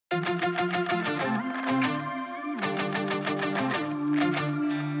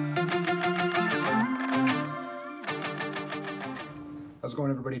How's it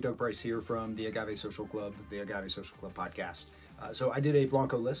going, everybody? Doug Price here from the Agave Social Club, the Agave Social Club podcast. So I did a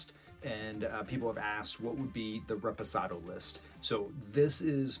Blanco list, and people have asked what would be the Reposado list. So this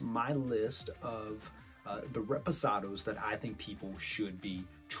is my list of the Reposados that I think people should be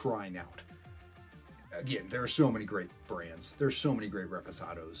trying out. Again, there are so many great brands. There's so many great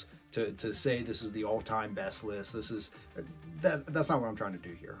Reposados. To say this is the all-time best list, that's not what I'm trying to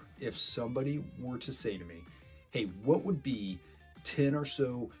do here. If somebody were to say to me, hey, what would be 10 or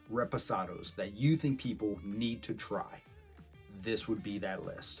so Reposados that you think people need to try? This would be that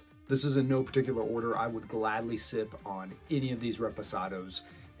list. This is in no particular order. I would gladly sip on any of these Reposados.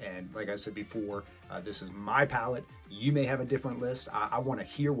 And like I said before, this is my palate. You may have a different list. I want to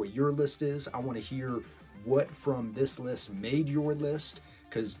hear what your list is. I want to hear what from this list made your list,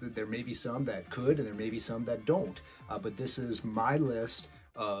 because there may be some that could and there may be some that don't. But this is my list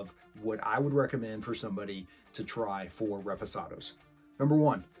of what I would recommend for somebody to try for Reposados. Number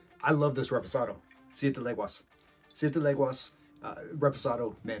one, I love this Reposado. Siete Leguas. Siete Leguas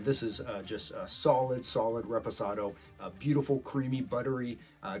Reposado, man, this is just a solid Reposado. Beautiful, creamy, buttery,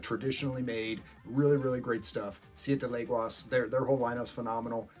 traditionally made, really great stuff. Siete Leguas, their whole lineup's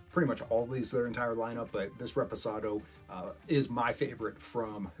phenomenal. Pretty much all of these, their entire lineup, but this Reposado is my favorite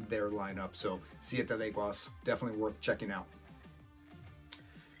from their lineup. So Siete Leguas, definitely worth checking out.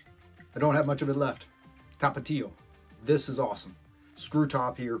 I don't have much of it left. Tapatio, this is awesome. Screw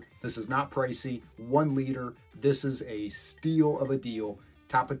top here. This is not pricey. 1 liter. This is a steal of a deal.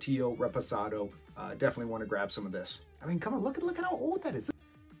 Tapatio Reposado. Definitely want to grab some of this. I mean, come on, look at how old that is.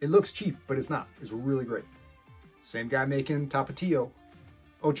 It looks cheap, but it's not. It's really great. Same guy making Tapatio.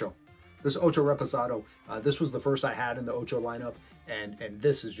 Ocho. This Ocho Reposado. This was the first I had in the Ocho lineup, and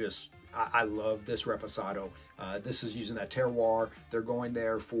this is just, I love this Reposado. This is using that terroir. They're going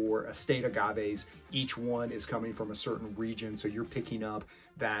there for estate agaves. Each one is coming from a certain region, so you're picking up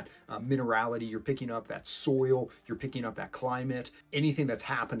that minerality, you're picking up that soil, you're picking up that climate. Anything that's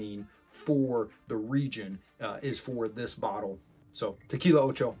happening for the region is for this bottle. So Tequila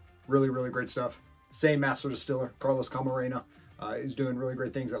Ocho, really great stuff. Same master distiller, Carlos Camarena, is doing really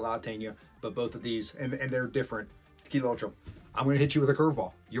great things at La Tena, but both of these, and they're different. Tequila Ocho. I'm going to hit you with a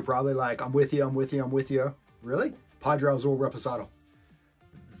curveball. You're probably like, I'm with you. Really? Padre Azul Reposado.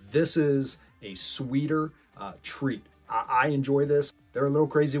 This is a sweeter treat. I enjoy this. They're a little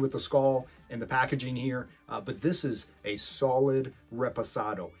crazy with the skull and the packaging here, but this is a solid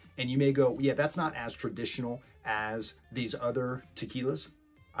Reposado. And you may go, yeah, that's not as traditional as these other tequilas.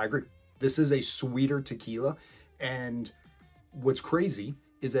 I agree. This is a sweeter tequila. And what's crazy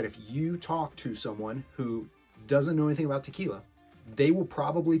is that if you talk to someone who doesn't know anything about tequila, they will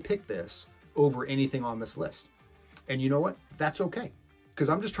probably pick this over anything on this list. And you know what? That's okay, because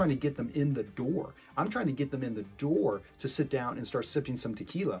I'm just trying to get them in the door. I'm trying to get them in the door to sit down and start sipping some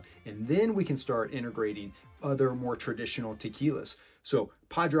tequila, and then we can start integrating other more traditional tequilas. So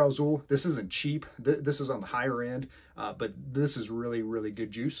Padre Azul, this isn't cheap. This is on the higher end, but this is really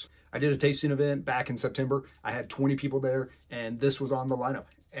good juice. I did a tasting event back in September. I had 20 people there, and this was on the lineup.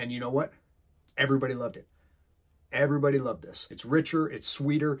 And you know what? Everybody loved it. Everybody loved this. It's richer, it's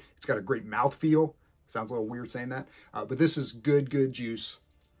sweeter, it's got a great mouthfeel. Sounds a little weird saying that, but this is good juice.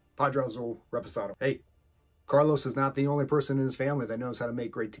 Padre Azul Reposado. Hey, Carlos is not the only person in his family that knows how to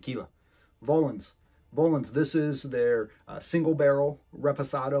make great tequila. Volans, this is their single barrel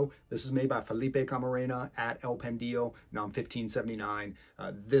Reposado. This is made by Felipe Camarena at El Pendillo, NOM 1579.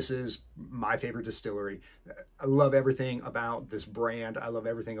 This is my favorite distillery. I love everything about this brand. I love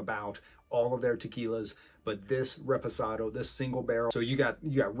everything about all of their tequilas, but this Reposado, this single barrel. So you got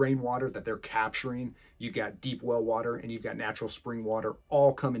rainwater that they're capturing, you got deep well water, and you've got natural spring water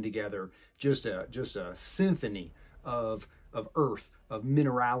all coming together. Just a symphony of earth, of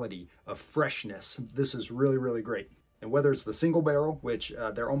minerality, of freshness. This is really great. And whether it's the single barrel, which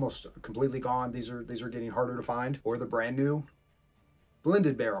they're almost completely gone, these are getting harder to find, or the brand new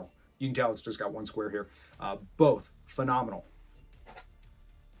blended barrel. You can tell it's just got one square here. Both phenomenal.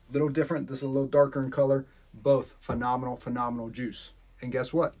 Little different, this is a little darker in color. Both phenomenal juice. And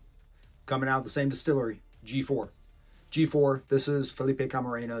guess what? Coming out of the same distillery, G4. G4, this is Felipe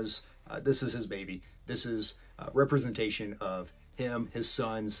Camarena's, this is his baby. This is representation of him, his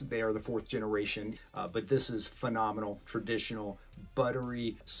sons. They are the 4th generation, but this is phenomenal, traditional,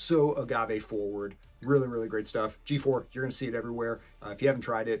 buttery, so agave forward. Really great stuff. G4, you're gonna see it everywhere. If you haven't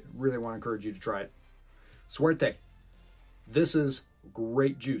tried it, really wanna encourage you to try it. Suerte. This is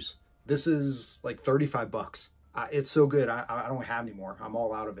great juice. This is like 35 bucks. It's so good. I don't have any more. I'm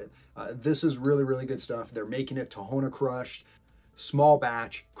all out of it. This is really good stuff. They're making it Tahona crushed. small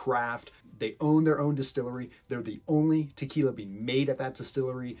batch, craft. They own their own distillery. They're the only tequila being made at that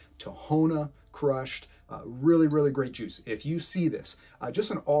distillery. Tahona crushed, really, really great juice. If you see this,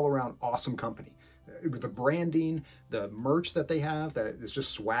 just an all-around awesome company. The branding, the merch that they have, that is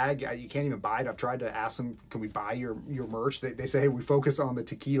just swag. You can't even buy it. I've tried to ask them, can we buy your merch? They say, hey, we focus on the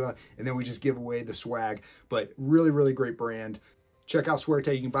tequila and then we just give away the swag. But really, really great brand. Check out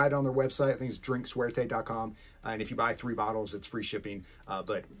Suerte. You can buy it on their website. I think it's drinksuerte.com. And if you buy 3 bottles, it's free shipping.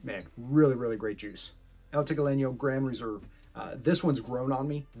 But man, really, really great juice. El Tequileño Grand Reserve. This one's grown on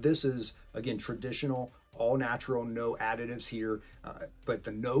me. This is, again, traditional, all natural, no additives here. But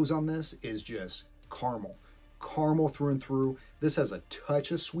the nose on this is just caramel through and through. This has a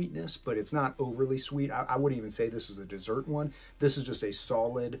touch of sweetness, but it's not overly sweet. I wouldn't even say this is a dessert one. This is just a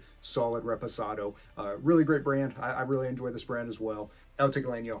solid Reposado. Really great brand. I really enjoy this brand as well. El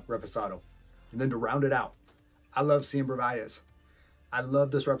Tequileño Reposado. And then to round it out, I love Siembra Valles. I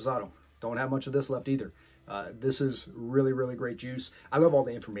love this Reposado. Don't have much of this left either. This is really, really great juice. I love all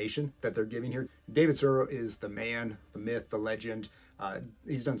the information that they're giving here. David Suro is the man, the myth, the legend.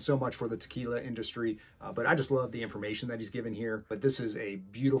 He's done so much for the tequila industry, but I just love the information that he's given here. But this is a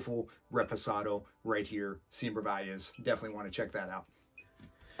beautiful Reposado right here, Siembra Valles. Definitely want to check that out.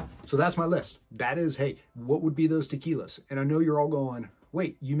 So that's my list. That is, hey, what would be those tequilas? And I know you're all going,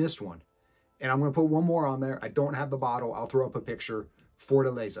 wait, you missed one. And I'm going to put one more on there. I don't have the bottle. I'll throw up a picture.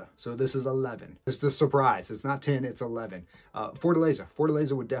 Fortaleza. So this is 11. It's the surprise. It's not 10, it's 11. Fortaleza.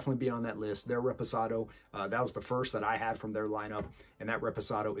 Fortaleza would definitely be on that list. Their Reposado, that was the first that I had from their lineup, and that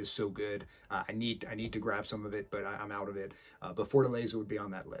Reposado is so good. I need to grab some of it, but I'm out of it. But Fortaleza would be on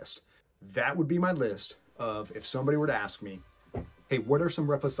that list. That would be my list of, if somebody were to ask me, hey, what are some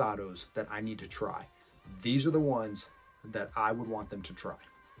Reposados that I need to try? These are the ones that I would want them to try.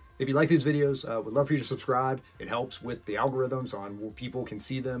 If you like these videos, would love for you to subscribe. It helps with the algorithms on where people can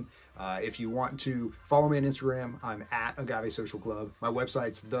see them. If you want to follow me on Instagram, I'm at Agave Social Club. My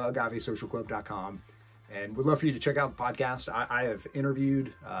website's theagavesocialclub.com. And would love for you to check out the podcast. I have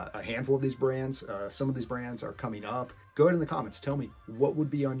interviewed a handful of these brands. Some of these brands are coming up. Go ahead in the comments. Tell me what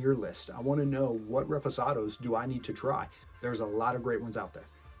would be on your list. I want to know, what Reposados do I need to try? There's a lot of great ones out there.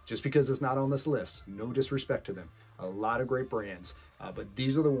 Just because it's not on this list, no disrespect to them. A lot of great brands, but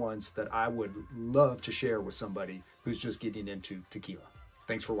these are the ones that I would love to share with somebody who's just getting into tequila.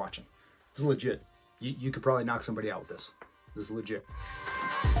 Thanks for watching. This is legit. You could probably knock somebody out with this. This is legit.